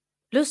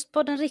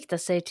Lustpodden riktar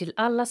sig till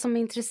alla som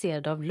är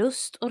intresserade av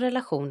lust och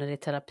relationer i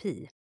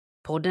terapi.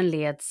 Podden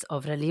leds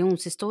av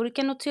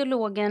religionshistorikern och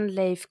teologen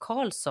Leif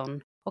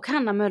Karlsson och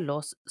Hanna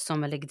Möllås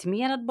som är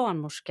legitimerad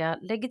barnmorska,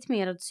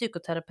 legitimerad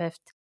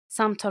psykoterapeut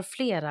samt har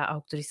flera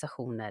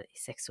auktorisationer i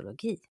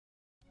sexologi.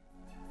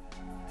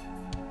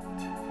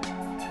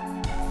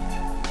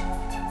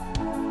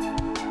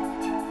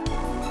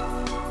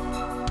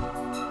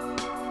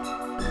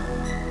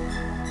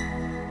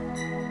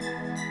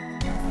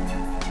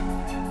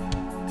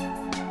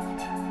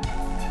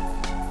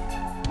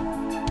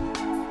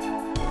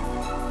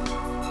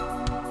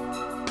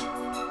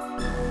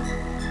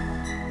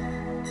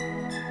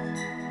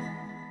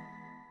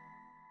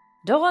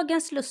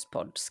 Dagens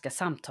lustpodd ska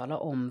samtala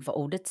om vad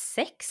ordet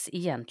sex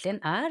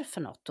egentligen är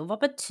för något och vad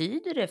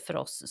betyder det för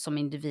oss som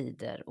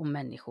individer och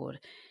människor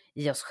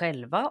i oss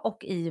själva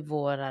och i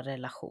våra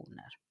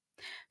relationer.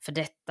 För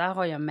detta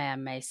har jag med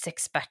mig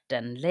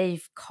sexperten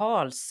Leif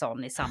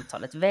Karlsson i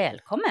samtalet.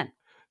 Välkommen!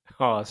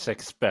 Ja,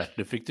 sexpert,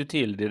 nu fick du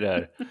till det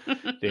där.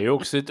 Det är ju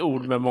också ett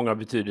ord med många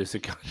betydelser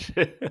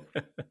kanske.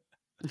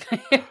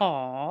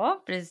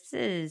 Ja,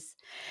 precis.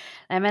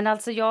 Nej, men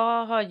alltså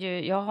jag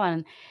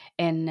har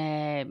en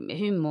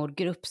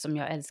humorgrupp som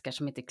jag älskar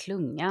som heter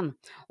Klungan.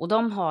 Och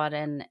de har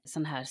en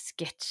sån här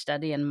sketch där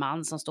det är en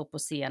man som står på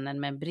scenen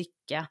med en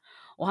bricka.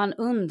 Och han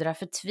undrar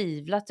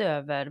förtvivlat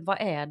över vad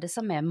är det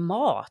som är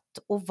mat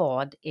och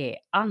vad är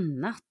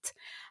annat.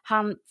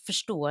 Han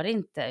förstår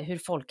inte hur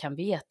folk kan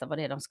veta vad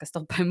det är de ska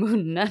stoppa i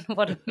munnen och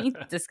vad de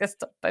inte ska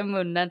stoppa i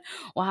munnen.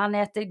 Och han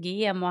äter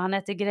gem och han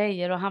äter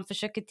grejer och han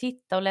försöker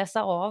titta och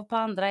läsa av på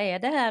andra. Är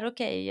det här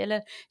okej?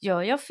 Eller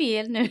gör jag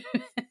fel nu?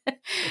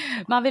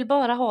 Man vill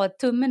bara ha ett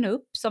tummen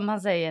upp som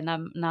man säger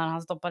när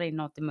han stoppar in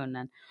något i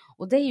munnen.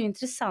 Och det är ju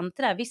intressant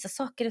det där. Vissa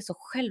saker är så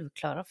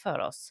självklara för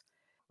oss.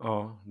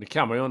 Ja, det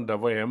kan man ju undra.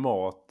 Vad är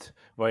mat?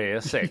 Vad är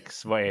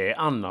sex? Vad är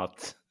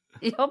annat?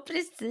 Ja,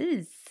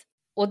 precis.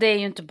 Och det är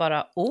ju inte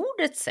bara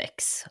ordet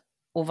sex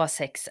och vad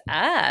sex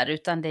är,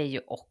 utan det är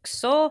ju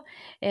också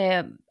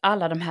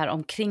alla de här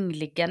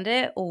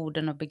omkringliggande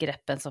orden och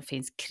begreppen som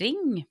finns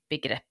kring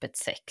begreppet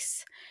sex.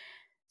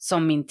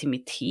 Som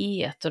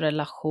intimitet och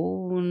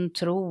relation,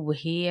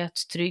 trohet,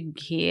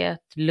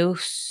 trygghet,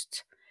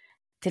 lust.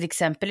 Till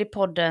exempel i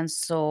podden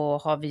så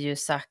har vi ju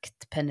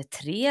sagt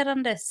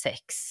penetrerande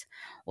sex.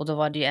 Och då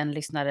var det ju en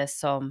lyssnare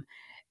som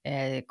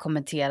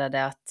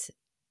kommenterade att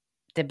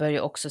det bör ju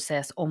också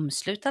sägas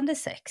omslutande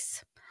sex.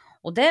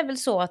 Och det är väl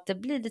så att det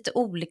blir lite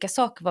olika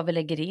saker vad vi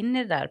lägger in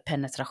i det där,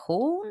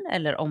 penetration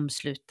eller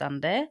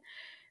omslutande.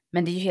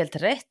 Men det är ju helt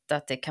rätt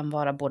att det kan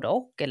vara både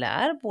och eller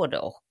är både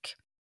och.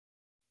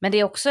 Men det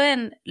är också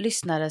en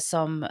lyssnare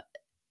som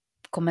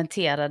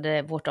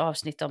kommenterade vårt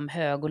avsnitt om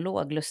hög- och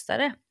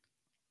låglustare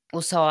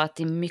och sa att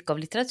i mycket av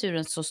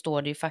litteraturen så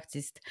står det ju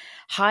faktiskt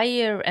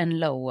higher and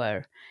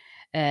lower.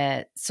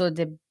 Så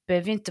det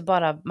behöver inte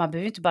bara, man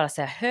behöver inte bara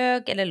säga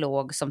hög eller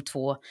låg som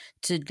två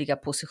tydliga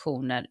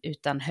positioner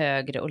utan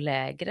högre och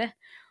lägre.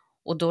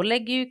 Och då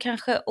lägger ju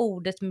kanske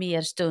ordet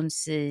mer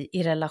stunds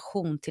i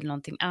relation till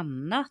någonting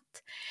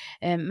annat.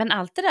 Men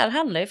allt det där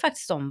handlar ju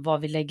faktiskt om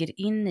vad vi lägger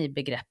in i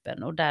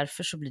begreppen och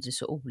därför så blir det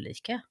så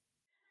olika.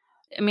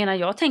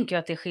 Jag tänker ju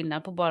att det är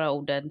skillnad på bara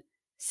orden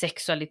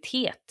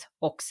sexualitet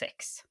och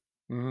sex.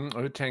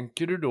 Och hur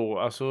tänker du då?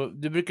 Alltså,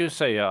 du brukar ju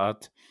säga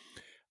att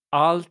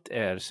allt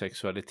är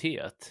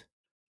sexualitet.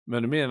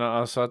 Men du menar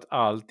alltså att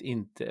allt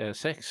inte är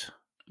sex?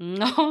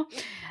 Ja,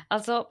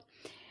 alltså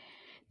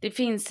det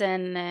finns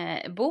en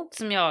bok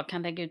som jag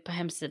kan lägga ut på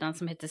hemsidan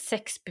som heter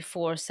Sex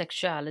before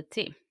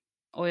sexuality.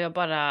 Och jag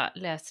bara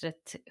läser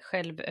ett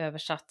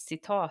självöversatt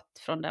citat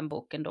från den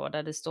boken då,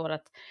 där det står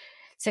att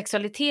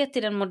sexualitet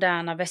i den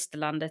moderna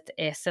västerlandet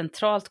är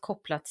centralt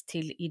kopplat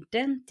till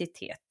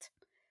identitet.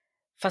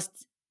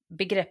 Fast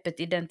begreppet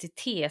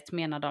identitet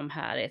menar de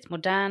här är ett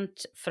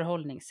modernt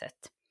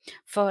förhållningssätt.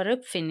 Före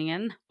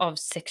uppfinningen av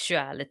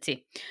sexuality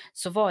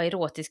så var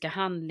erotiska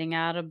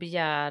handlingar och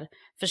begär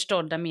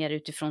förstådda mer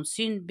utifrån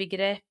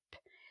syndbegrepp,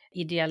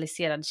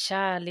 idealiserad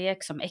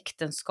kärlek som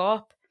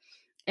äktenskap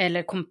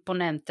eller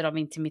komponenter av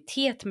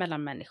intimitet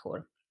mellan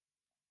människor.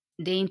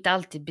 Det är inte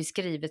alltid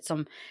beskrivet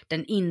som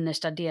den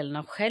innersta delen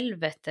av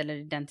självet eller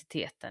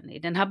identiteten. I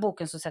den här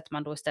boken så sätter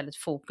man då istället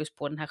fokus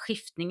på den här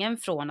skiftningen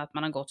från att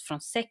man har gått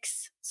från sex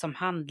som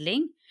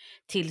handling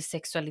till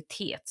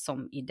sexualitet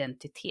som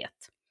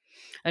identitet.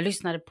 Jag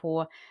lyssnade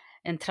på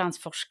en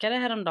transforskare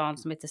häromdagen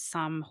som heter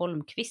Sam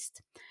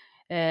Holmqvist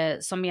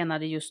som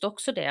menade just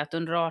också det, att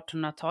under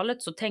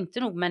 1800-talet så tänkte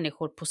nog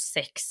människor på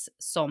sex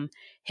som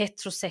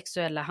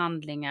heterosexuella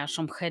handlingar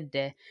som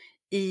skedde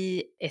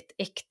i ett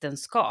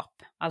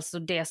äktenskap. Alltså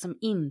det som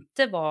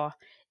inte var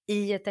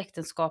i ett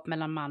äktenskap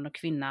mellan man och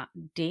kvinna,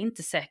 det är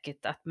inte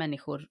säkert att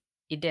människor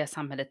i det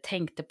samhället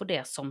tänkte på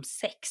det som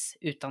sex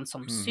utan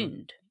som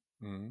synd.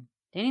 Mm.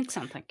 Det är en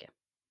intressant tanke.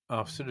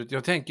 Absolut.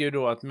 Jag tänker ju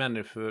då att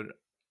människor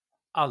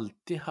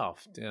alltid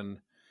haft en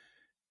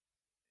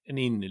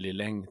innerlig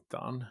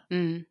längtan.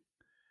 Mm.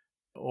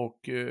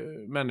 Och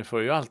människor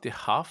har ju alltid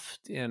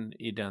haft en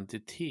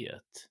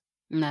identitet.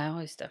 Nej,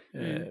 ja, just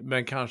det.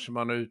 Men kanske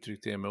man har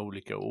uttryckt det med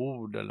olika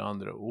ord eller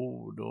andra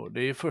ord. Och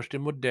det är först i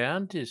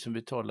modern tid som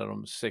vi talar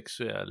om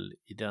sexuell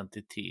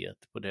identitet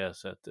på det här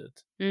sättet.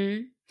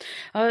 Mm.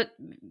 Ja,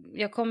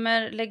 jag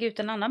kommer lägga ut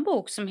en annan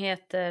bok som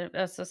heter,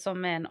 alltså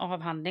som är en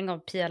avhandling av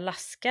Pia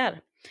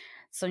Laskar,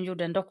 som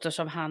gjorde en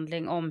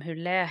doktorsavhandling om hur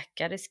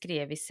läkare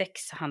skrev i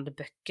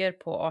sexhandböcker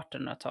på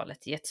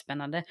 1800-talet.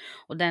 Jättespännande.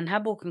 Och den här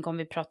boken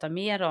kommer vi prata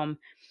mer om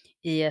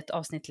i ett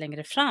avsnitt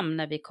längre fram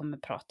när vi kommer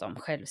prata om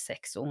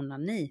självsex och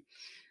onani.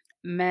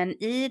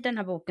 Men i den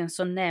här boken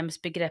så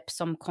nämns begrepp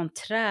som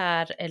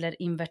konträr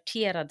eller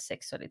inverterad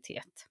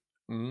sexualitet.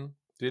 Mm.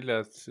 Det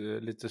lät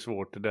lite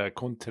svårt det där.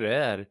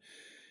 Konträr,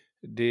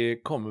 det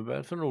kommer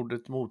väl från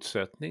ordet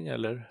motsättning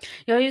eller?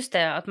 Ja, just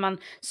det, att man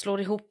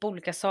slår ihop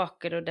olika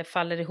saker och det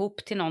faller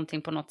ihop till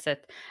någonting på något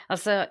sätt.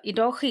 Alltså,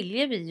 idag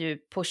skiljer vi ju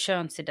på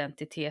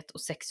könsidentitet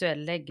och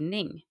sexuell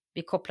läggning.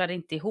 Vi kopplar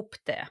inte ihop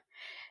det.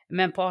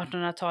 Men på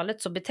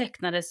 1800-talet så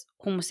betecknades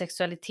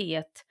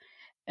homosexualitet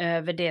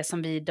över det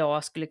som vi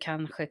idag skulle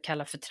kanske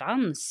kalla för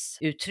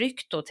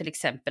transuttryck då, till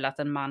exempel att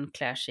en man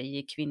klär sig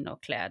i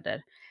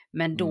kvinnokläder.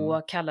 Men Mm.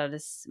 då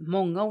kallades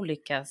många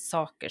olika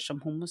saker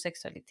som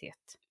homosexualitet.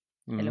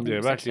 Eller Det är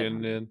homosexuell verkligen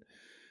handling.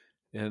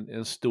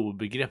 en stor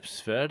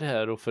begreppsvärld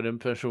här och för en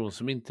person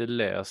som inte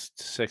läst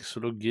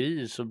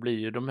sexologi så blir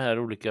ju de här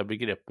olika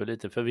begreppen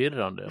lite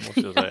förvirrande måste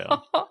jag säga.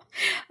 Ja,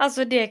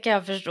 alltså det kan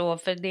jag förstå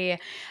för det,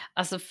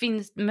 alltså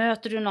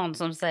möter du någon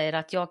som säger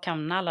att jag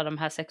kan alla de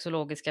här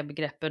sexologiska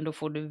begreppen, då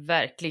får du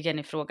verkligen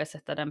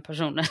ifrågasätta den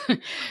personen.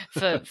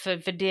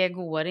 För det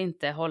går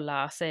inte att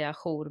hålla sig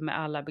ajour med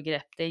alla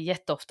begrepp. Det är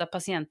jätteofta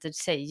patienter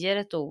säger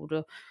ett ord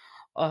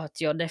och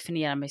att jag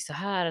definierar mig så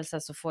här, eller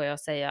så får jag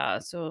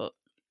säga så.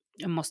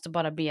 Jag måste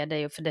bara be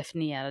dig att få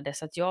definiera det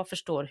så att jag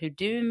förstår hur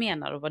du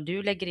menar och vad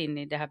du lägger in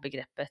i det här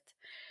begreppet.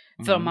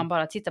 För om man Mm.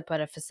 bara tittar på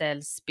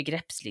RFSLs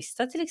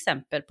begreppslista till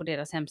exempel på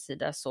deras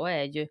hemsida, så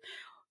är ju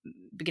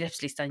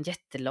begreppslistan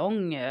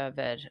jättelång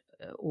över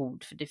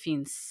ord, för det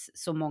finns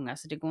så många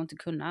så det går inte att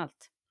kunna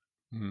allt.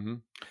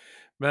 Mm.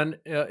 Men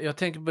jag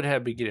tänker på det här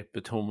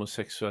begreppet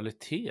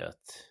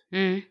homosexualitet.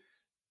 Mm.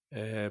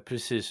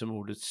 Precis som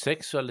ordet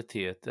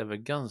sexualitet är väl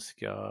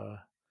ganska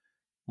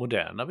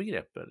moderna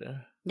begrepp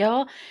eller?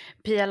 Ja,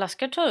 Pia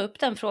Laskar tar upp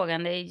den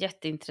frågan. Det är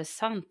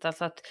jätteintressant.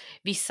 Alltså att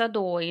vissa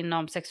då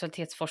inom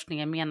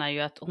sexualitetsforskningen menar ju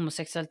att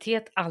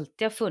homosexualitet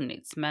alltid har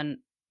funnits, men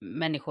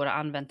människor har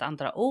använt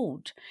andra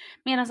ord.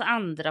 Medan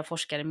andra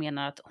forskare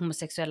menar att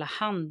homosexuella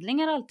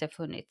handlingar alltid har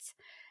funnits.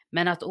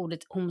 Men att ordet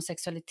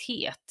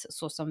homosexualitet,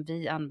 så som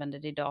vi använder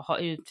det idag, har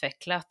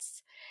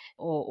utvecklats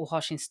och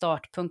har sin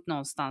startpunkt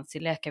någonstans i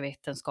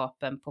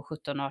läkarvetenskapen på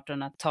 1700 och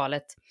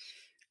 1800-talet,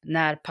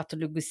 när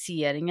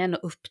patologiseringen och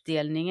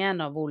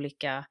uppdelningen av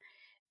olika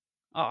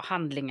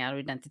handlingar och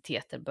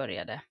identiteter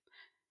började.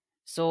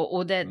 Så,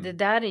 och det Mm.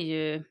 där är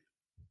ju,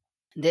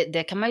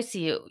 det kan man ju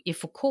se i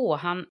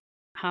Foucault.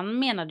 Han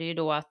menade ju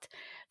då att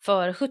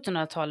före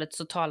 1700-talet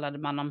så talade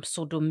man om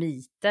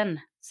sodomiten,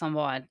 som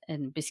var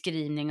en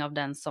beskrivning av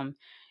den som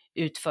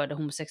utförde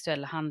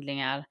homosexuella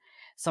handlingar,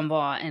 som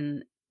var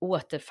en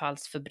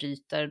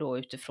återfallsförbrytare då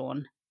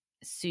utifrån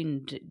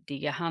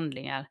syndiga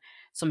handlingar,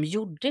 som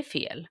gjorde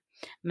fel.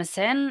 Men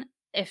sen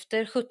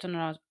efter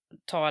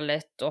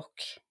 1700-talet och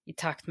i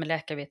takt med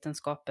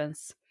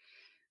läkarvetenskapens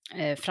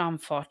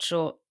framfart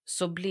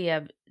så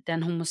blev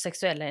den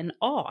homosexuella en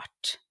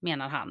art,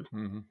 menar han.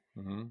 Mm.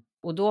 Mm.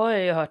 Och då har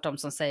jag ju hört dem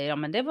som säger, ja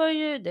men det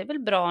är väl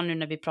bra nu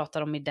när vi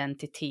pratar om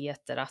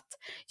identiteter att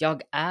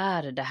jag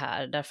är det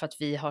här, därför att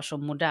vi har så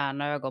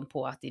moderna ögon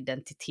på att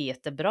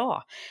identitet är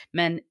bra.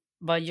 Men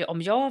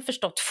om jag har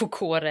förstått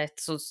Foucault rätt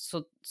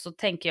så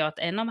tänker jag att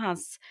en av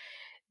hans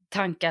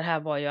tankar här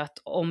var ju att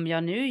om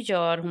jag nu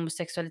gör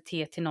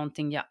homosexualitet till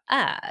någonting jag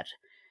är,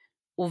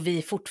 och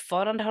vi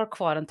fortfarande har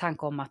kvar en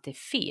tanke om att det är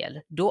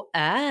fel, då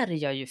är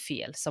jag ju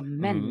fel som Mm.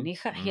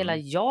 människa. Hela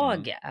Mm.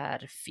 jag Mm.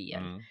 är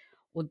fel. Mm.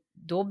 Och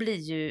då blir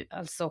ju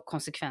alltså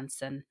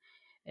konsekvensen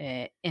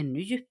ännu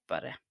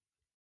djupare.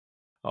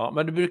 Ja,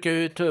 men du brukar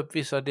ju ta upp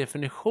vissa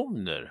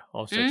definitioner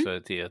av Mm.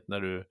 sexualitet när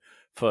du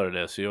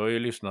föreläser. Jag har ju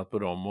lyssnat på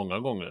dem många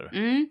gånger.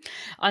 Mm.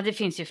 Ja, det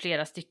finns ju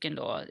flera stycken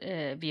då.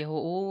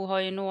 WHO har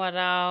ju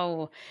några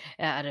och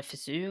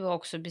RFSU har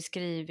också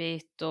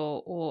beskrivit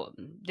och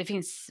det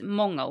finns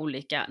många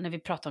olika när vi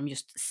pratar om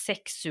just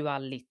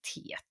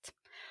sexualitet.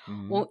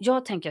 Mm. Och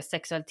jag tänker att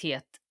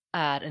sexualitet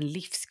är en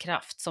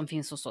livskraft som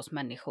finns hos oss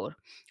människor.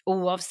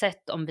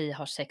 Oavsett om vi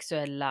har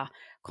sexuella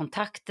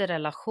kontakter,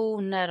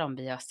 relationer, om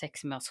vi har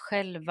sex med oss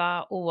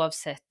själva,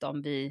 oavsett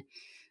om vi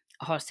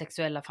har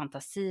sexuella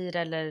fantasier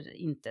eller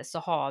inte, så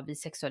har vi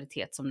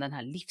sexualitet som den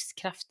här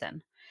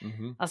livskraften.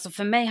 Mhm. Alltså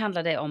för mig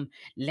handlar det om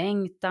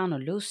längtan och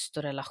lust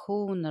och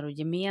relationer och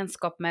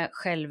gemenskap med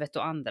självet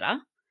och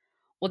andra.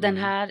 Och den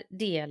Mm. här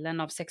delen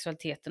av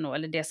sexualiteten då,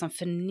 eller det som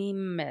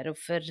förnimmer och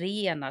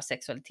förenar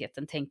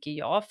sexualiteten, tänker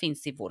jag,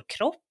 finns i vår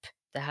kropp.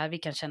 Det här vi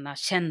kan känna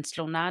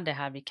känslorna, det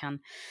här vi kan,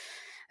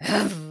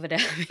 det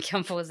här vi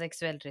kan få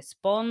sexuell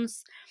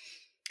respons.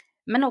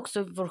 Men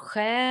också vår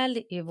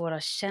själ, i våra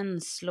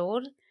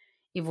känslor,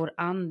 i vår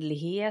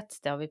andlighet,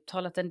 det har vi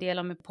talat en del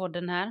om i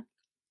podden här.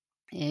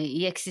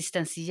 I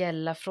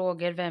existentiella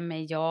frågor, vem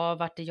är jag,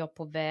 vart är jag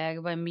på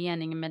väg, vad är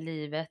meningen med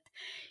livet?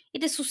 I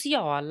det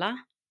sociala,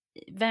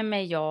 vem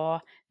är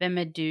jag, vem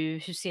är du,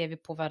 hur ser vi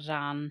på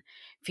varann?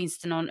 Finns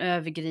det någon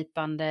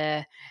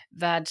övergripande,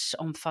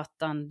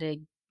 världsomfattande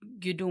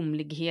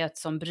gudomlighet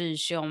som bryr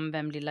sig om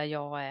vem lilla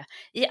jag är?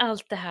 I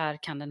allt det här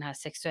kan den här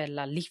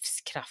sexuella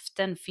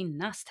livskraften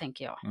finnas,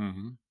 tänker jag.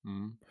 Mhm,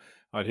 mm.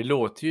 Ja, det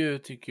låter ju,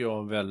 tycker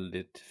jag,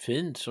 väldigt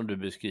fint som du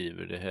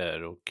beskriver det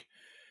här och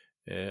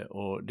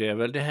det är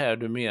väl det här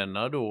du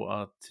menar då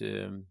att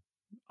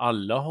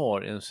alla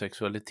har en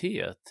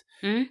sexualitet,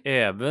 Mm.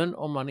 även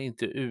om man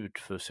inte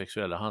utför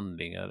sexuella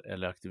handlingar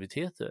eller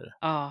aktiviteter.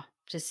 Ja,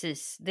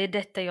 precis. Det är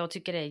detta jag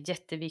tycker är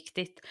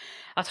jätteviktigt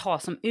att ha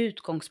som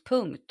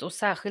utgångspunkt, och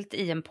särskilt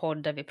i en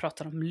podd där vi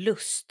pratar om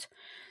lust,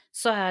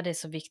 så är det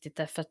så viktigt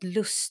därför att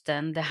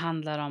lusten, det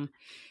handlar om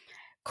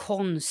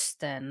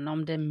konsten,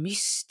 om det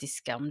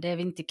mystiska, om det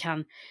vi inte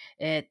kan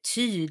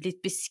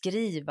tydligt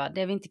beskriva,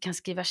 det vi inte kan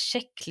skriva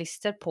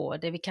checklister på,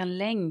 det vi kan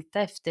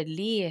längta efter,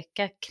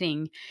 leka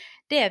kring,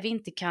 det vi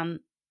inte kan,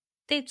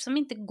 det som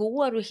inte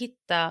går att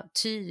hitta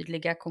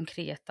tydliga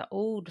konkreta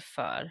ord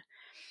för.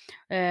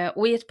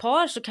 Och i ett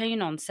par så kan ju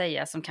någon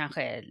säga, som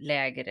kanske är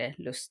lägre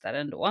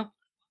lustare ändå,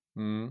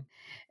 Mm.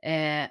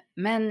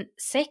 men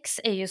sex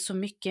är ju så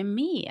mycket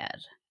mer.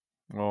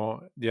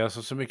 Ja, det är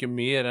alltså så mycket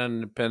mer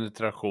än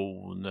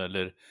penetration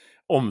eller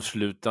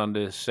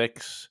omslutande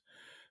sex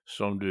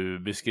som du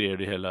beskrev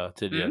det hela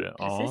tidigare. Precis,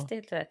 Ja. det är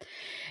helt rätt.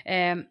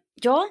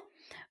 Ja,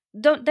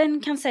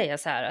 den kan säga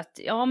så här att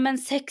ja, men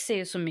sex är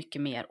ju så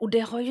mycket mer, och det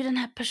har ju den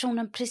här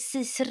personen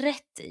precis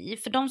rätt i.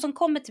 För de som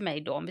kommer till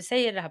mig då, om vi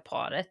säger det här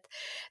paret,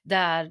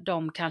 där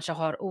de kanske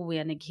har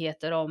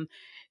oenigheter om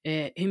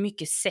hur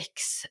mycket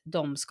sex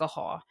de ska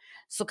ha,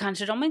 så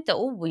kanske de inte har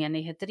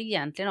oenigheter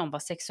egentligen om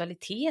vad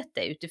sexualitet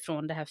är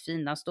utifrån det här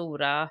fina,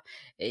 stora,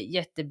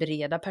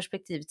 jättebreda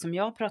perspektivet som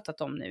jag har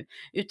pratat om nu.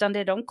 Utan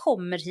det de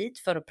kommer hit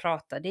för att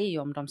prata, det är ju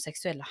om de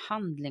sexuella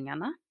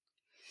handlingarna.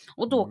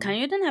 Och då kan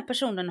Mm. ju den här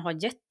personen ha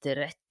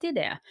jätterätt i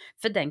det.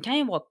 För den kan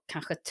ju vara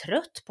kanske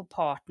trött på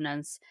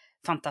partnerns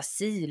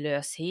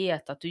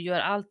fantasilöshet, att du gör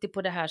alltid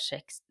på det här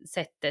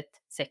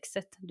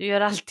sexet, du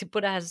gör alltid på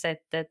det här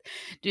sättet,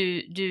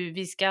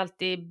 vi ska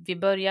alltid, vi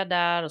börjar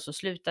där och så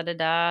slutar det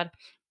där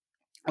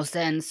och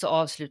sen så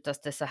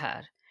avslutas det så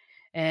här.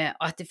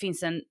 Och att det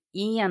finns en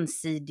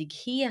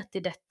ensidighet i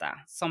detta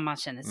som man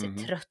känner sig Mhm.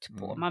 trött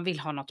på. Mm. Man vill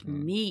ha något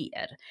Mm.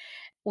 mer.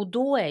 Och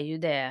då är ju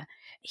det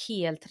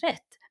helt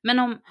rätt. Men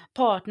om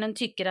partnern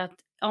tycker att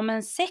ja,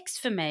 men sex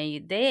för mig,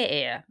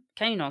 det är,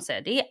 kan ju någon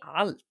säga, det är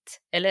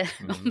allt. Eller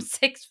om Mm.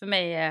 sex för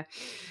mig är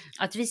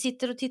att vi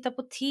sitter och tittar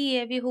på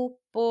tv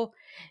ihop och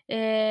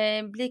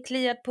blir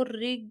kliad på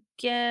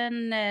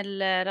ryggen,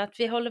 eller att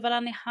vi håller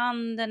varandra i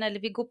handen, eller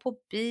vi går på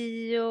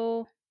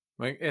bio.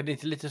 Men är det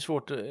inte lite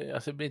svårt,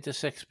 alltså blir inte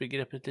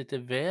sexbegreppet lite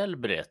väl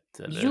brett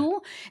eller?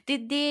 Jo, det är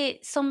det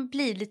som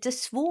blir lite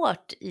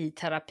svårt i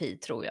terapi,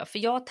 tror jag. För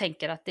jag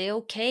tänker att det är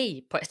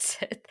okej på ett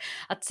sätt.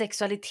 Att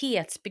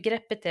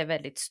sexualitetsbegreppet är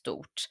väldigt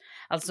stort.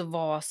 Alltså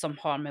vad som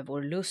har med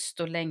vår lust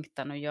och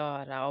längtan att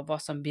göra och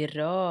vad som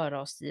berör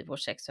oss i vår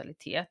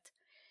sexualitet.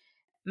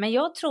 Men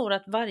jag tror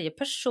att varje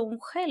person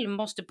själv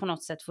måste på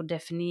något sätt få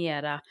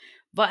definiera,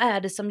 vad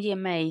är det som ger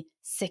mig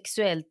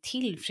sexuell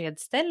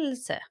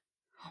tillfredsställelse?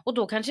 Och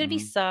då kanske Mm.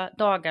 vissa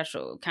dagar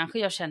så kanske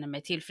jag känner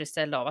mig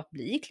tillfredsställd av att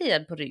bli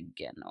kliad på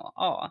ryggen, och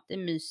ja, det är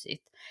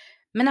mysigt.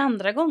 Men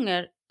andra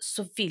gånger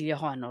så vill jag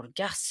ha en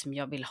orgasm,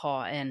 jag vill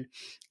ha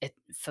ett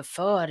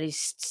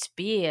förföriskt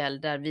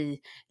spel där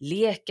vi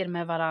leker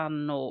med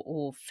varann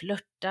och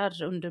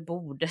flörtar under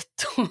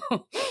bordet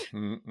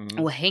Mm.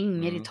 Mm. och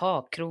hänger i Mm.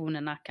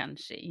 takkronorna,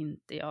 kanske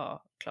inte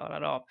jag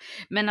klarar av.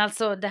 Men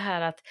alltså det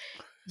här att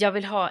jag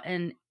vill ha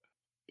en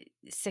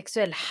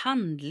sexuell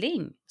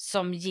handling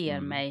som ger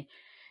Mm. mig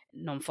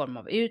någon form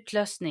av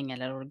utlösning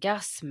eller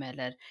orgasm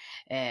eller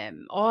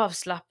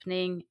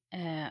avslappning.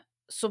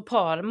 Så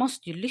par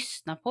måste ju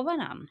lyssna på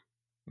varann.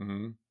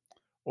 Mm.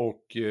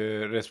 Och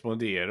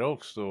respondera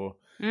också.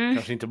 Mm.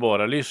 Kanske inte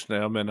bara lyssna,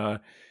 jag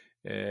menar,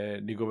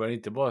 det går väl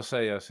inte bara att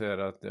säga så här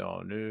att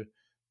ja,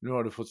 nu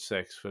har du fått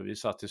sex för vi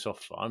satt i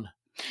soffan.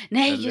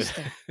 Nej, Eller, just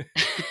det.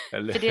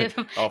 eller För det,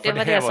 ja, för det det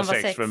var här det var som var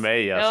sex sex. för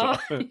mig Ja,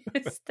 alltså.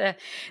 just det.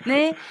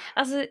 Nej,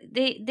 alltså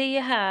det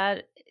är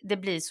här det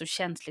blir så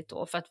känsligt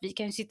då. För att vi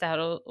kan ju sitta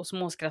här och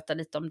småskratta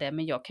lite om det.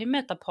 Men jag kan ju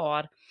möta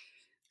par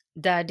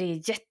där det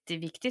är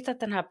jätteviktigt att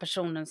den här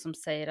personen som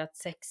säger att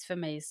sex för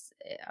mig,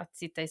 att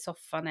sitta i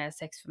soffan är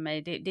sex för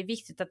mig. Det är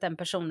viktigt att den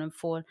personen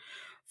får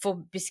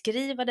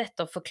beskriva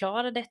detta och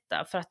förklara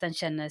detta, för att den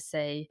känner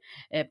sig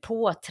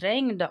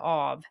påträngd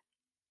av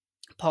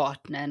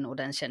partnern och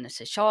den känner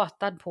sig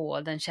tjatad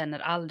på, den känner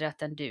aldrig att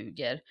den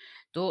duger.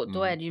 Då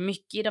är Mm. det ju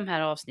mycket i de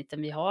här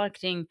avsnitten vi har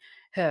kring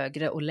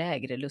högre och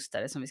lägre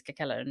lustare, som vi ska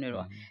kalla det nu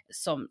då,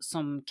 Mm.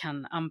 som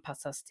kan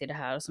anpassas till det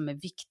här och som är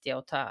viktiga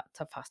att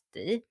ta fatt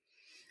i.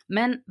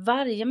 Men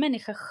varje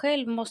människa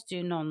själv måste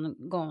ju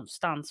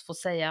någonstans få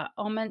säga,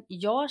 ja men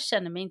jag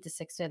känner mig inte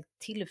sexuellt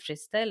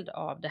tillfredsställd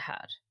av det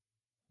här.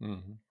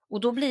 Mhm.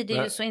 Och då blir det ju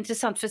Men så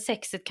intressant, för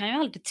sexet kan ju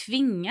aldrig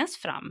tvingas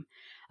fram.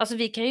 Alltså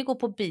vi kan ju gå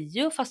på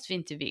bio fast vi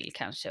inte vill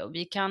kanske, och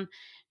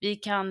vi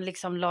kan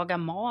liksom laga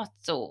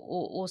mat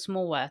och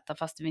småäta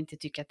fast vi inte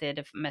tycker att det är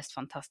det mest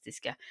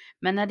fantastiska.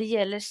 Men när det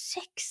gäller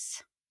sex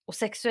och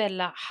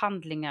sexuella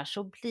handlingar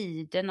så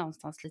blir det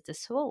någonstans lite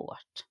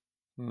svårt.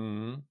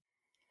 mm.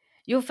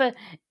 Jo, för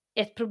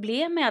ett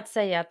problem med att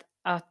säga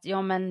att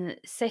ja, men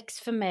sex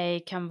för mig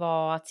kan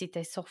vara att sitta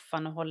i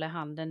soffan och hålla i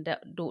handen.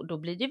 Då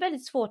blir det ju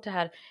väldigt svårt det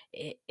här.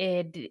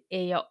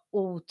 Är jag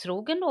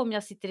otrogen då om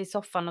jag sitter i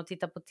soffan och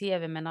tittar på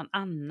tv med någon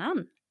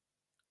annan?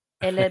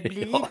 Eller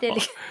blir det, Ja.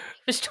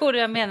 förstår du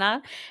vad jag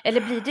menar?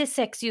 Eller blir det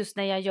sex just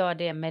när jag gör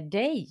det med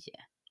dig?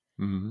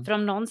 Mm. För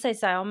om någon säger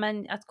så här, ja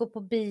men att gå på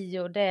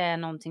bio det är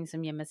någonting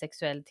som ger mig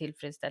sexuell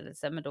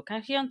tillfredsställelse, men då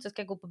kanske jag inte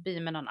ska gå på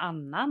bio med någon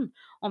annan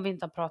om vi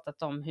inte har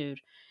pratat om hur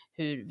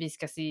vi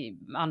ska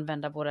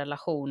använda vår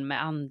relation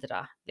med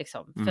andra.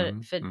 Liksom. För,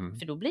 Mm. för, Mm.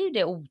 för då blir ju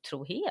det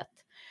otrohet.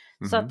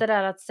 Så att Mm. det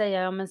där att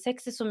säga, ja men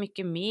sex är så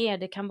mycket mer,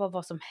 det kan vara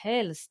vad som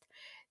helst.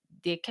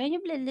 Det kan ju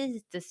bli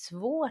lite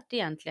svårt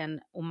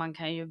egentligen, och man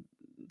kan ju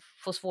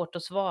få svårt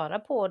att svara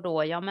på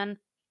då, ja men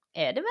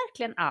är det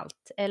verkligen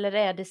allt? Eller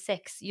är det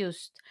sex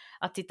just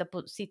att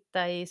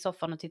sitta i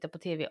soffan och titta på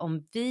tv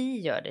om vi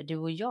gör det, du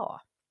och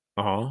jag?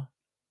 Ja.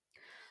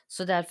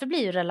 Så därför blir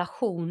ju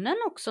relationen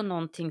också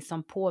någonting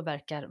som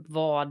påverkar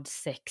vad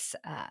sex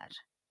är.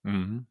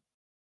 Mm.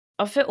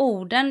 Ja, för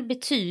orden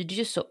betyder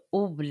ju så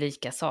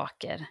olika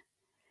saker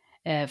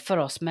för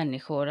oss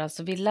människor.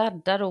 Alltså vi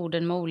laddar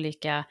orden med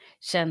olika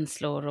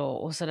känslor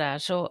och sådär.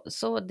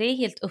 Så det är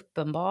helt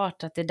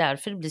uppenbart att det är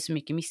därför det blir så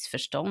mycket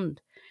missförstånd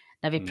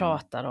när vi Mm.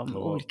 pratar om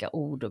Och, olika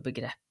ord och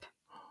begrepp.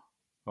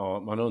 ja,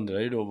 man undrar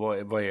ju då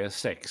vad är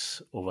sex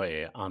och vad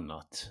är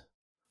annat?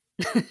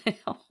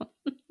 Ja.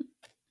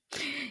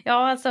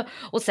 Ja, alltså,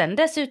 och sen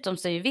dessutom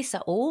så är ju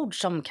vissa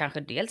ord som kanske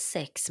dels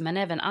sex, men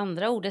även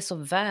andra ord är så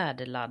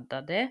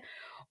värdeladdade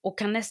och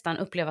kan nästan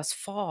upplevas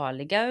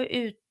farliga att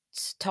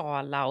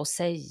uttala och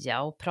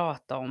säga och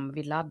prata om.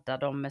 Vi laddar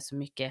dem med så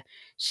mycket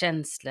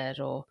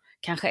känslor och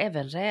kanske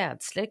även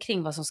rädslor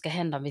kring vad som ska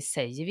hända om vi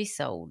säger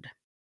vissa ord.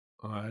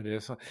 Ja, det är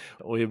så.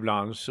 Och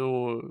ibland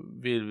så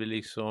vill vi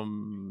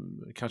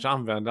liksom kanske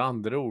använda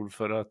andra ord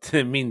för att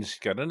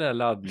minska den där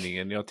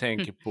laddningen. Jag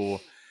tänker på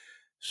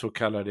så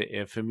kallade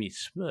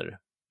eufemismer.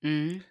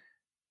 Mm,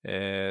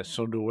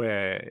 Som då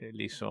är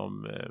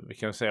liksom, vi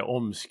kan säga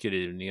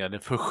omskrivningar, eller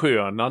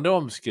förskönande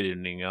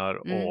omskrivningar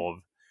mm,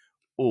 av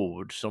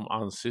ord som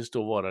anses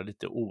då vara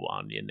lite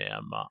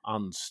oangenäma,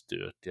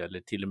 anstötiga eller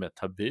till och med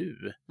tabu.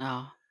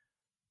 ja.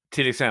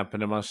 Till exempel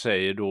när man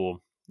säger då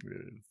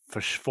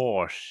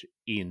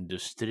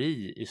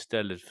försvarsindustri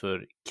istället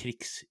för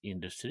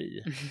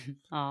krigsindustri.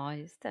 Ja,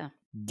 just det.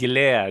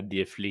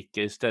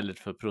 Glädjeflicka istället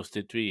för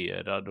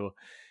prostituerad och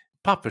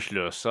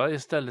papperslösa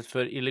istället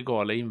för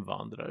illegala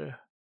invandrare.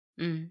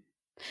 Mm.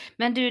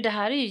 Men du, det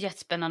här är ju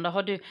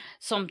jättespännande.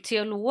 Som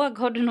teolog,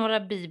 har du några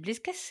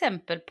bibliska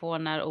exempel på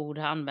när ord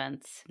har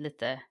använts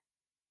lite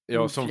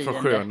Ja, som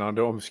undflyende?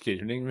 förskönande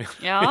omskrivning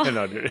Ja,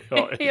 menar du?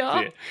 Ja,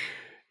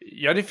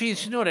 ja. det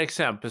finns ju några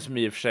exempel som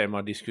i och för sig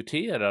man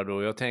diskuterar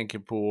då. Jag tänker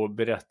på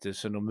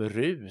berättelsen om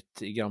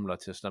Rut i Gamla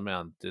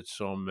testamentet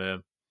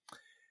som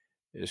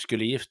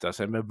skulle gifta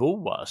sig med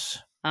Boas.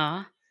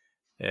 Ja.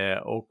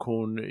 Och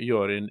hon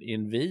gör en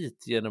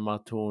invit genom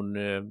att hon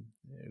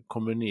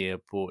kommer ner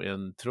på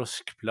en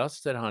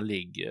tröskplats där han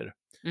ligger.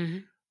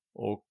 Mhm.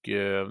 Och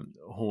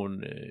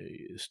hon,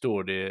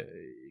 står det,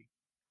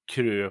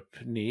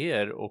 kröp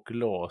ner och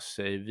la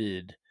sig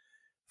vid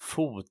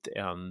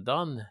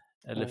fotändan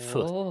eller Åh.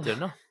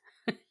 fötterna.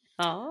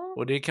 Ja.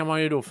 Och det kan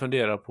man ju då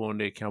fundera på om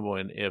det kan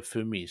vara en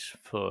eufemism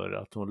för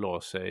att hon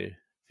la sig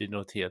vid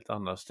något helt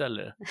annat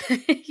ställe.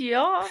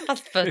 Ja,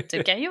 fast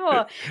fötter kan ju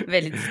vara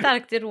väldigt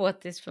starkt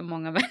erotiskt för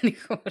många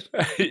människor.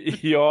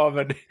 Ja,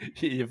 men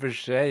i och för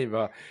sig,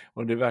 va,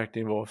 om det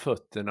verkligen var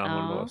fötterna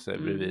hon la Ja. sig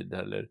Mm. bredvid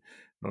eller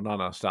någon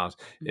annanstans.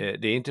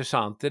 Mm. Det är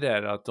intressant det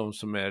där att de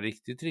som är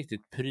riktigt,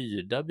 riktigt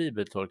pryda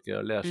bibeltolkare,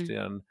 jag läste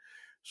Mm. en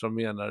som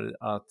menar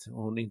att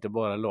hon inte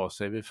bara la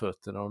sig vid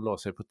fötterna, hon la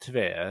sig på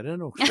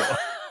tvären också.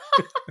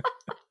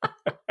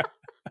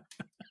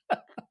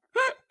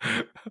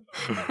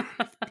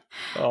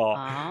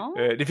 Ja,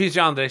 Ja. det finns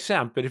ju andra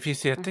exempel. Det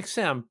finns ett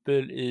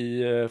exempel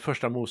i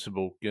första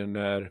Moseboken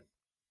när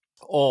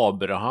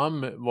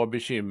Abraham var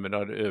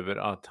bekymrad över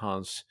att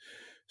hans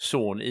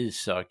son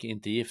Isak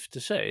inte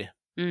gifte sig.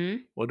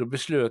 Mm. Och då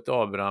beslöt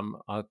Abraham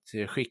att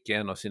skicka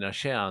en av sina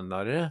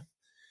tjänare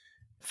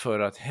för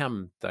att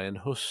hämta en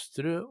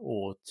hustru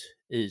åt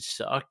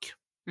Isak.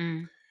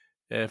 Mm.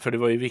 För det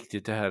var ju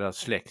viktigt det här att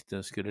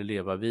släkten skulle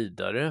leva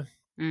vidare.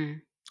 Mm.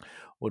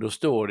 Och då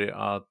står det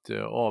att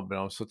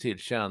Abraham sa till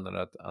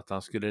tjänaren att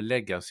han skulle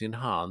lägga sin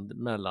hand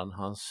mellan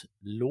hans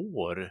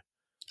lår,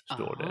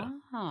 står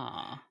det.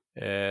 Aha.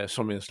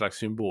 Som en slags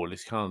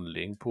symbolisk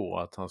handling på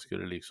att han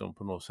skulle liksom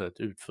på något sätt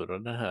utföra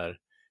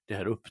det det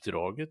här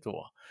uppdraget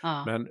då.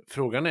 Ja. Men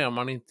frågan är om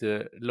man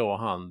inte la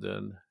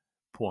handen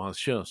på hans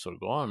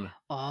könsorgan.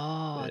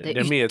 Det Det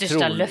är mer yttersta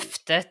troligt.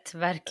 löftet,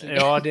 verkligen.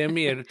 Ja, det är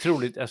mer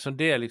troligt, alltså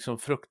det är liksom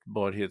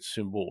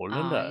fruktbarhetssymbolen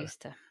Ja, där.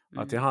 just det.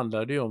 Att det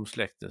handlade ju om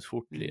släktens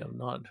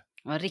fortlevnad.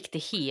 Och en riktig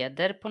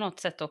heder på något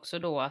sätt också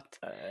då att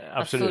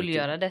Absolut.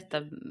 fullgöra detta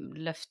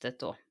löftet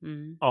då.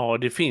 Ja,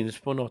 det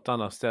finns på något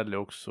annat ställe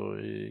också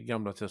i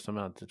Gamla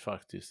testamentet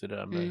faktiskt, det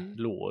där med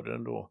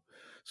låren då,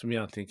 som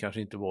egentligen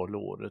kanske inte var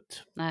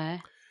låret.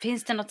 Nej.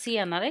 Finns det något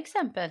senare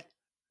exempel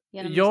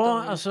genom Ja,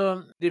 historien?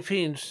 alltså det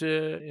finns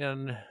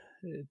en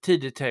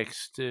tidig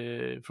text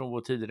från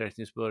vår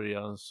tideräknings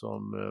början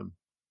som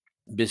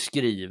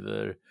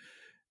beskriver,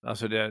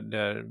 alltså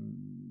där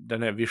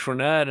den här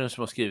visionären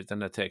som har skrivit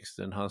den här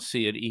texten, han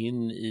ser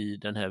in i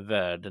den här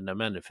världen där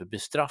människor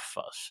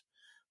bestraffas.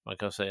 Man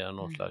kan säga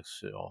någon slags,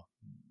 ja,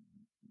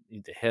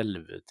 inte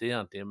helvete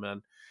egentligen,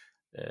 men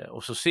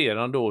och så ser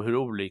han då hur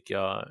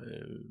olika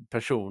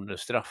personer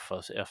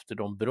straffas efter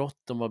de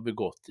brott de har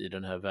begått i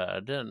den här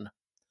världen.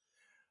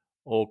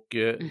 Och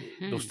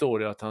då står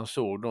det att han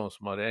såg de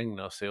som hade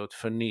ägnat sig åt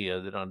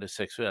förnedrande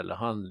sexuella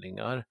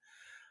handlingar,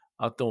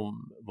 att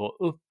de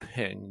var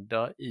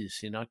upphängda i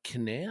sina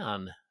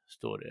knän,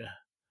 står det.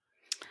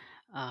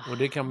 Och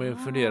det kan man ju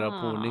fundera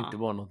på om det inte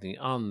var någonting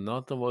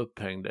annat de var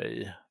upphängda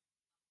i.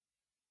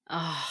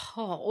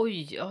 Aha,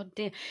 oj, ja,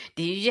 det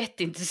är ju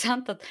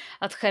jätteintressant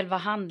att själva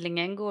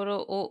handlingen går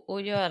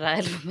att göra,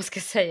 eller vad man ska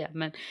säga,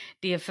 men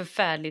det är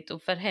förfärligt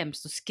och för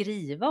hemskt att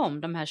skriva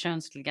om de här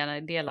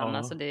könsliga delarna,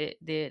 Ja. så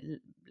det är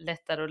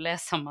lättare att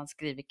läsa om man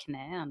skriver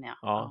knän, ja.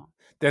 Ja,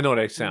 det är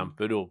några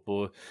exempel då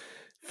på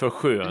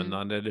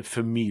förskönande eller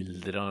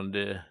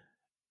förmildrande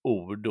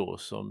ord då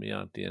som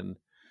egentligen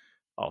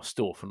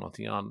står för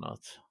någonting annat.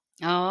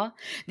 Ja,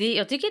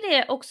 jag tycker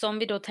det också, om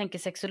vi då tänker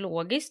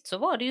sexologiskt, så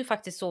var det ju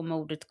faktiskt så med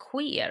ordet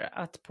queer,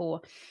 att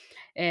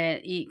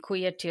i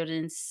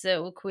queer-teorins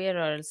och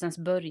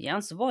queer-rörelsens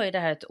början så var ju det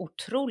här ett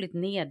otroligt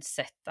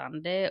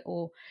nedsättande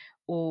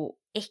och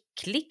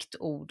äckligt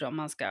ord, om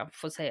man ska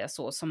få säga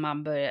så, som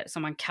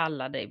man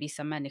kallade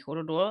vissa människor.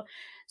 Och då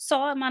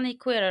sa man i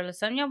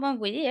queer-rörelsen, ja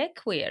men vi är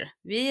queer,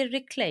 vi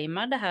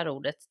reclaimar det här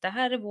ordet, det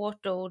här är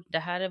vårt ord, det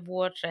här är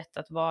vårt rätt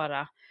att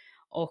vara.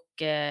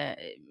 Och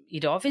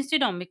idag finns det ju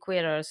de i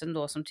queer-rörelsen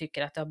då som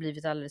tycker att det har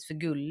blivit alldeles för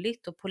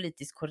gulligt och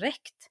politiskt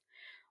korrekt.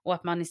 Och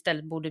att man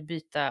istället borde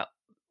byta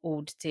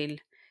ord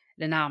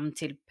eller namn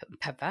till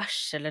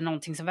pervers, eller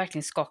någonting som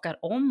verkligen skakar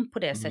om på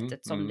det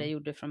sättet som det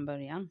gjorde från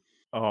början.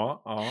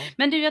 Ja, ja.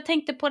 Men du, jag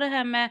tänkte på det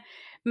här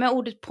med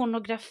ordet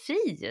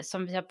pornografi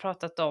som vi har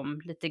pratat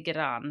om lite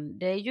grann.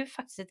 Det är ju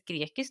faktiskt ett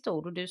grekiskt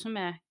ord, och du som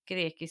är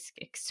grekisk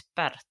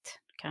expert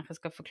kanske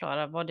ska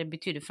förklara vad det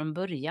betyder från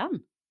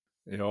början.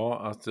 Ja,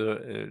 alltså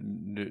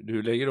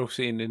du lägger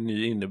också in en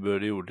ny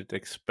innebörd i ordet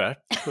expert,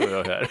 tror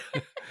jag här.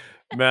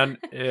 Men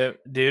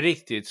det är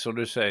riktigt som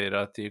du säger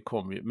att det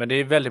kommer, men det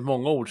är väldigt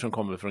många ord som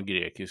kommer från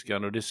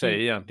grekiskan, och det säger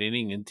egentligen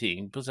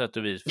ingenting på sätt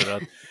och vis, för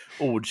att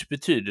ords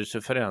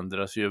betydelse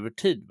förändras ju över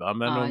tid. Va?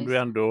 Men Ja, om du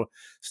ändå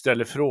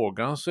ställer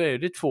frågan, så är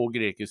det 2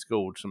 grekiska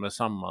ord som är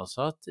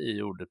sammansatt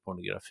i ordet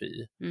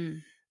pornografi.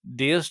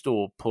 Dels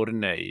då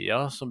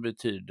porneia, som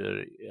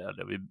betyder,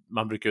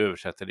 man brukar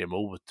översätta det med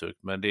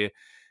otukt, men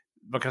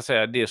man kan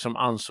säga det som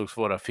ansågs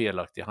vara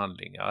felaktiga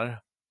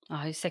handlingar.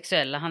 Ja, i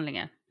sexuella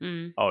handlingar.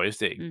 Ja, just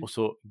det. Och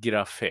så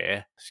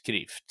grafé,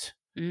 skrift.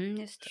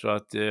 Just det. Så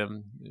att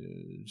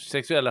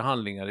sexuella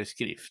handlingar i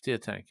skrift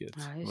helt enkelt,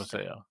 Ja, kan man just det.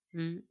 säga.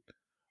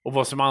 Och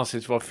vad som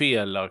anses vara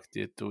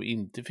felaktigt och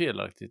inte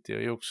felaktigt, det är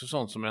ju också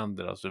sånt som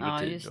ändras över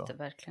tid. Ja, just det,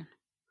 verkligen.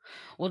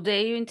 Och det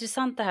är ju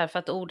intressant det här, för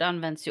att ord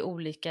används ju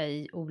olika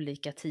i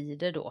olika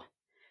tider då.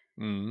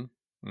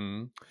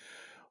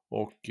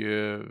 Och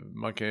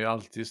man kan ju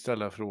alltid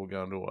ställa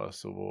frågan då,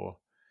 alltså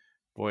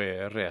vad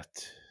är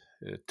rätt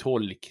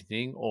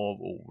tolkning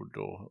av ord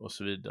och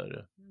så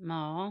vidare.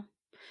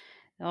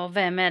 Ja,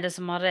 vem är det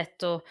som har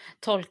rätt att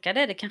tolka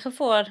det? Det kanske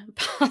får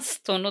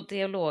pastorn och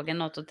teologen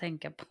något att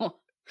tänka på.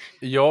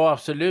 Ja,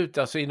 absolut.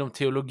 Alltså inom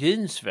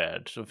teologins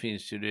värld så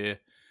finns ju det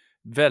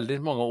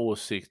väldigt många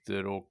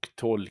åsikter och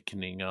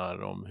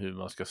tolkningar om hur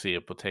man ska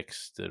se på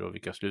texter och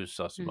vilka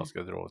slutsatser man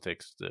ska dra av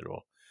texter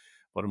och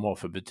vad de har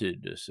för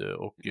betydelse.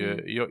 Och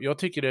jag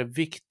tycker det är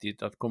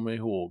viktigt att komma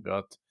ihåg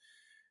att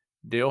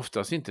det är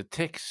oftast inte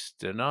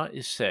texterna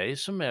i sig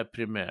som är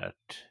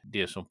primärt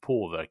det som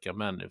påverkar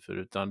människor,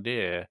 utan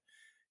det är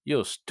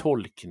just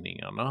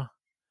tolkningarna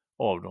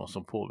av dem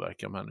som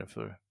påverkar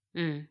människor.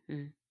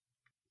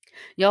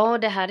 Ja,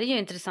 det här är ju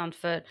intressant,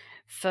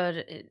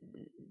 för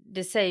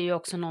det säger ju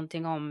också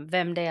någonting om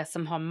vem det är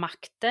som har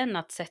makten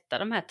att sätta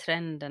de här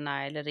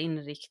trenderna eller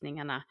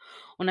inriktningarna.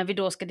 Och när vi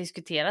då ska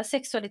diskutera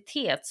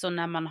sexualitet, så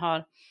när man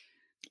har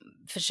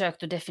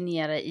försökt att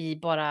definiera i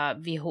bara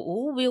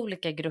WHO i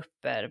olika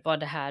grupper vad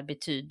det här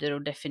betyder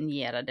och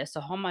definiera det, så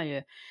har man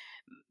ju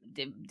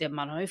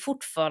man har ju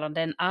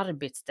fortfarande en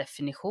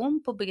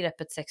arbetsdefinition på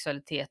begreppet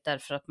sexualitet,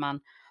 därför att man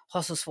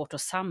har så svårt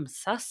att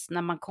samsas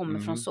när man kommer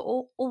från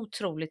så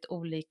otroligt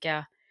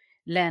olika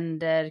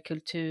länder,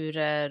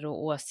 kulturer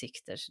och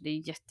åsikter. Så det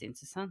är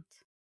jätteintressant.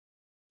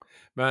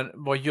 Men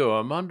vad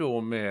gör man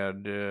då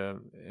med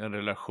en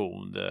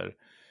relation där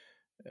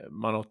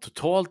man har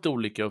totalt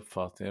olika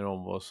uppfattningar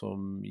om vad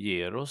som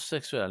ger oss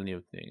sexuell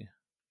njutning?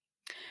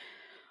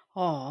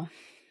 Ja,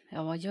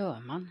 ja vad gör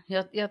man?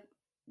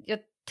 Jag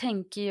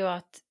tänker ju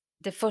att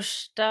det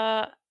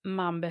första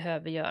man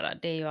behöver göra,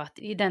 det är ju att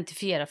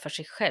identifiera för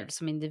sig själv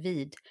som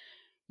individ.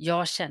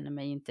 Jag känner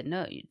mig inte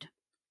nöjd.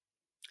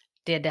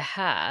 Det är det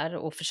här,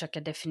 och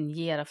försöka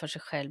definiera för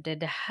sig själv, det är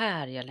det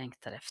här jag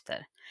längtar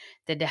efter.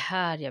 Det är det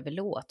här jag vill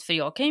åt. För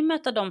jag kan ju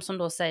möta dem som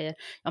då säger,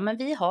 ja men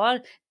vi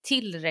har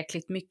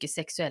tillräckligt mycket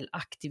sexuell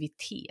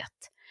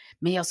aktivitet.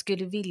 Men jag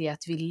skulle vilja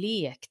att vi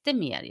lekte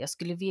mer. Jag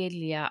skulle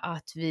vilja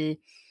att vi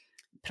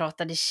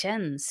pratade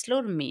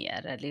känslor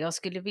mer. Eller jag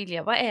skulle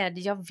vilja, vad är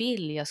det jag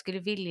vill? Jag skulle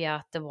vilja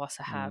att det var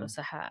så här och Mm,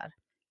 så här.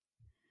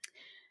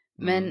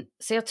 Men mm,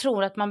 så jag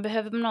tror att man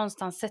behöver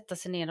någonstans sätta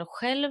sig ner och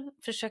själv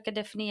försöka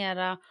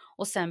definiera,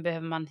 och sen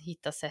behöver man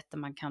hitta sätt där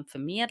man kan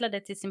förmedla det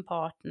till sin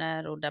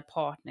partner och där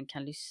partnern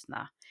kan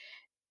lyssna.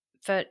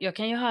 För jag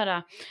kan ju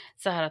höra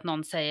så här att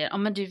någon säger, ja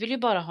men du vill ju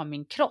bara ha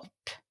min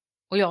kropp.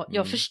 Och jag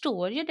mm,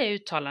 förstår ju det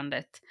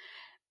uttalandet.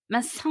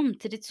 Men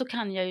samtidigt så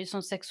kan jag ju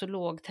som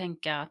sexolog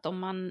tänka att om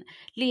man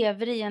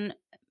lever i en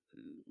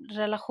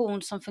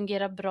relation som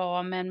fungerar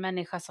bra med en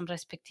människa som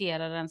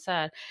respekterar en så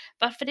här,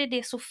 varför är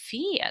det så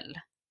fel?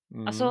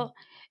 Alltså, mm,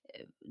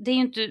 det är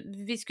ju inte,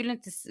 vi skulle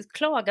inte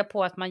klaga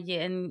på att man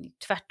ger en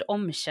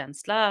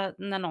tvärtom-känsla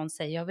när någon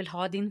säger jag vill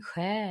ha din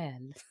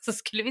själ. Så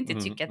skulle vi inte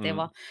mm, tycka att det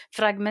var mm,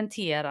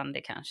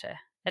 fragmenterande kanske,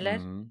 eller?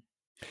 mm.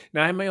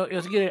 Nej, men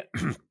jag tycker det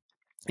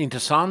är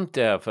intressant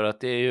det här, för att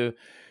det är ju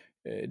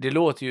det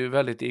låter ju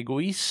väldigt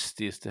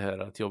egoistiskt det här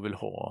att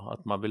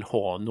att man vill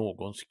ha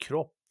någons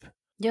kropp.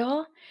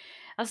 Ja,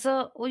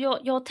 alltså, och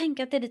jag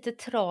tänker att det är lite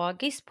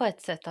tragiskt på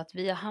ett sätt att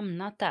vi har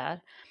hamnat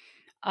där.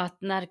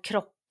 Att när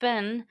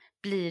kroppen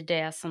blir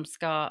det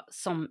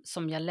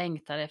som jag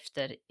längtar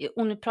efter,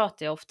 och nu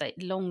pratar jag ofta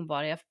i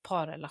långvariga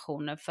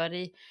parrelationer, för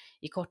i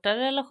kortare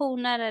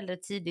relationer eller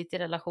tidigt i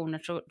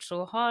relationer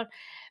så har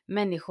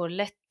människor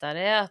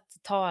lättare att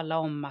tala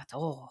om att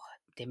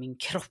det är min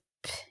kropp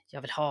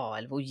jag vill ha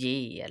eller vill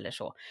ge eller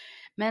så.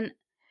 Men,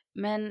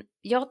 men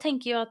jag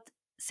tänker ju att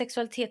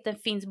sexualiteten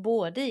finns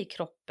både i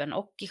kroppen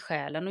och i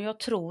själen, och jag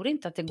tror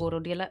inte att det går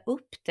att dela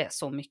upp det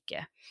så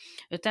mycket.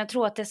 Utan jag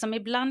tror att det som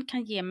ibland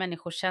kan ge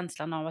människor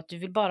känslan av att du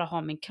vill bara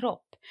ha min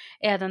kropp,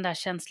 är den där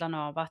känslan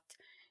av att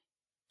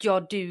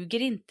jag duger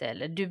inte,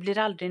 eller du blir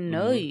aldrig Mm,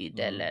 nöjd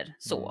mm, eller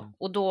så. mm,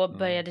 Och då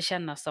börjar mm, det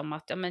kännas som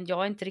att ja, men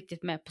jag är inte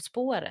riktigt med på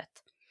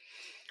spåret.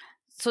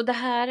 Så det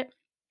här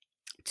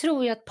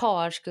tror jag att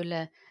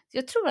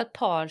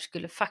par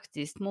skulle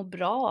faktiskt må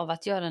bra av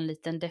att göra en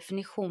liten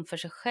definition för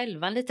sig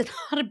själva, en liten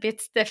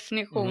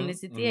arbetsdefinition i mhm,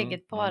 sitt mhm,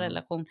 eget mhm,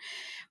 parrelation.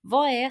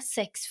 Vad är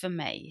sex för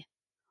mig?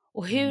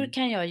 Och hur mhm,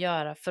 kan jag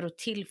göra för att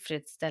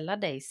tillfredsställa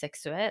dig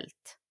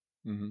sexuellt?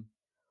 mhm,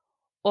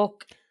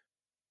 Och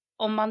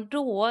om man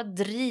då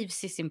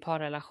drivs i sin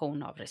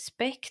parrelation av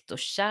respekt och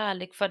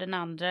kärlek för den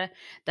andra,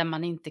 där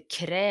man inte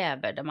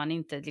kräver, där man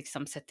inte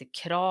liksom sätter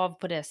krav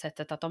på det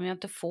sättet att om jag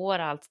inte får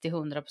allt till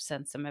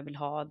 100% som jag vill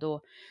ha,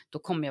 då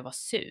kommer jag vara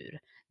sur.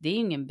 Det är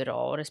ingen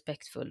bra och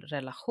respektfull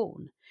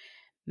relation.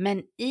 Men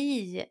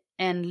i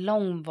en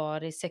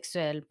långvarig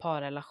sexuell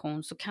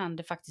parrelation så kan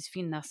det faktiskt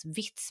finnas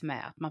vits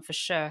med att man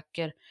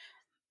försöker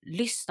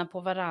lyssna på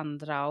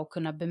varandra och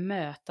kunna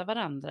bemöta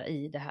varandra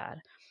i det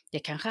här. Det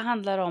kanske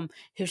handlar om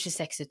hur ser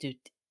sexet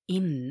ut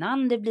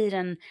innan det blir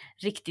en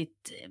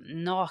riktigt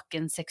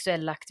naken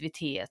sexuell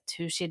aktivitet?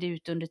 Hur ser det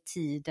ut under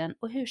tiden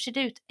och hur ser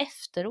det ut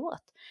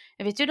efteråt?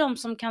 Jag vet ju de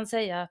som kan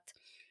säga att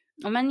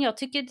ja, men jag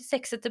tycker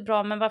sexet är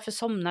bra, men varför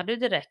somnar du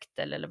direkt?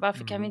 Eller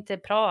varför kan vi mhm, inte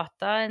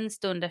prata en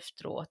stund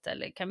efteråt?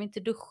 Eller kan vi inte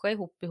duscha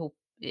ihop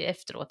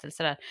efteråt? Eller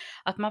sådär.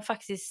 Att man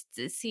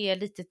faktiskt ser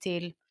lite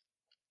till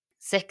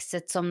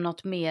sexet som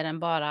något mer än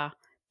bara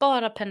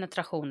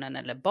penetrationen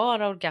eller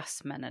bara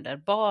orgasmen eller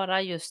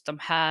bara just de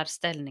här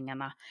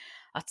ställningarna.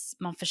 Att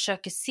man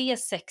försöker se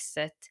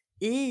sexet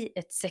i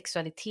ett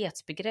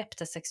sexualitetsbegrepp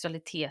där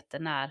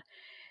sexualiteten är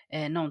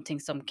någonting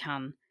som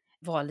kan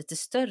vara lite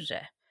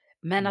större.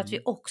 Men att vi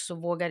mm, också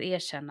vågar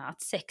erkänna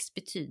att sex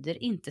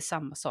betyder inte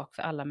samma sak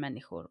för alla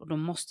människor, och då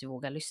måste vi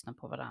våga lyssna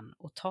på varandra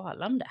och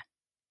tala om det.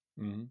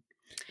 mm.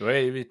 Då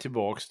är vi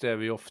tillbaks där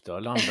vi ofta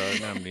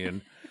landar,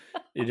 nämligen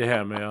i det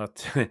här med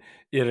att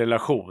i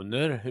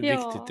relationer, hur viktigt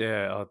Ja. det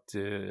är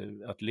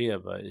att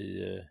leva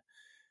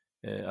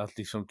att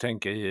liksom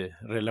tänka i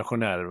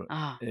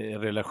Ah,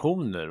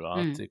 relationer, va?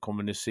 Att mm,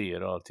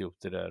 kommunicera och alltihop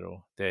det där,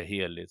 och det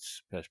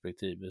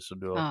helhetsperspektivet som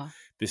du har ja.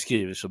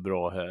 beskrivit så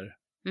bra här.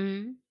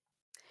 Mm.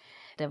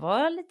 Det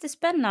var lite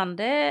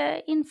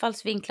spännande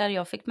infallsvinklar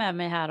jag fick med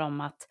mig här,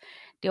 om att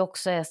det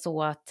också är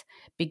så att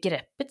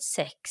begreppet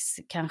sex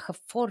kanske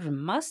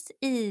formas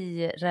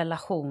i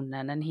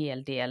relationen en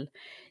hel del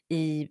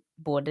i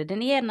både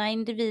den ena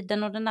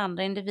individen och den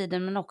andra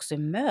individen, men också i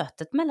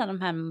mötet mellan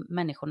de här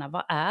människorna.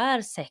 Vad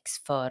är sex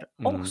för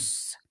Mm,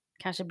 oss?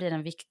 Kanske blir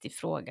en viktig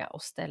fråga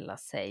att ställa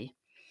sig.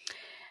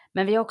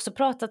 Men vi har också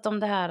pratat om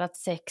det här att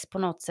sex på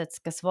något sätt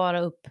ska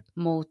svara upp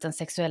mot den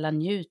sexuella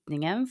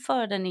njutningen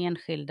för den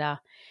enskilda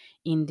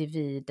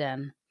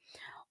individen.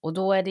 Och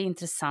då är det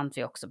intressant,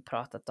 vi har också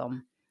pratat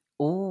om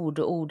ord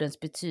och ordens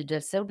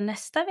betydelse. Och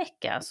nästa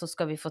vecka så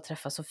ska vi få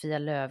träffa Sofia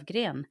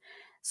Lövgren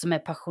som är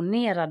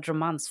passionerad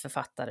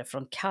romansförfattare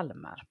från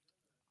Kalmar.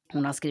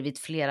 Hon har skrivit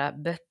flera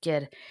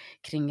böcker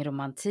kring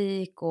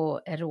romantik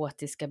och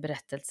erotiska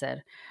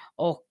berättelser.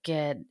 Och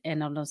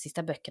en av de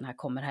sista böckerna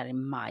kommer här i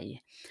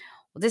maj.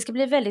 Och det ska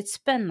bli väldigt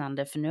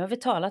spännande för nu har vi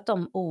talat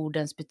om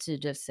ordens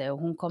betydelse och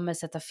hon kommer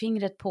sätta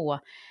fingret på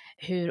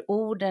hur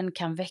orden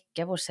kan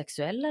väcka vår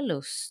sexuella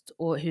lust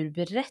och hur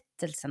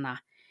berättelserna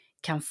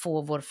kan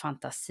få vår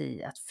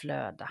fantasi att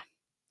flöda.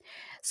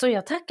 Så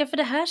jag tackar för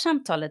det här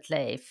samtalet,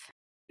 Leif.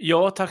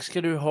 Ja, tack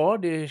ska du ha.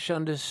 Det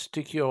kändes,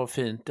 tycker jag,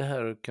 fint det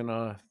här att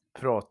kunna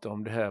prata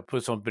om det här på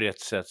ett sånt brett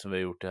sätt som vi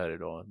har gjort det här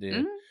idag.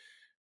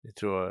 Det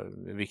tror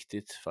jag är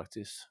viktigt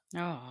faktiskt.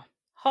 Ja,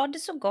 ha det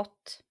så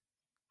gott.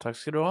 Tack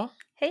ska du ha.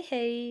 Hej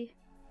hej!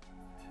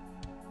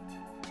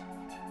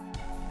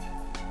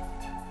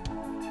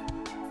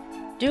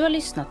 Du har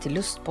lyssnat till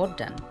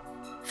Lustpodden.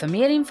 För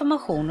mer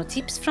information och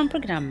tips från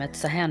programmet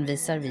så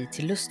hänvisar vi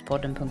till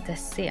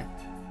lustpodden.se.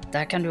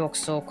 Där kan du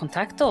också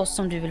kontakta oss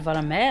om du vill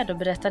vara med och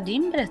berätta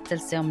din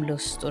berättelse om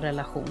lust och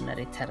relationer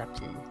i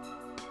terapi.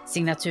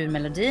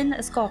 Signaturmelodin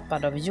är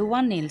skapad av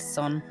Johan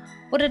Nilsson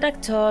och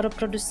redaktör och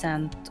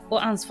producent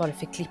och ansvarig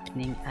för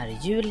klippning är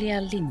Julia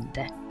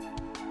Linde.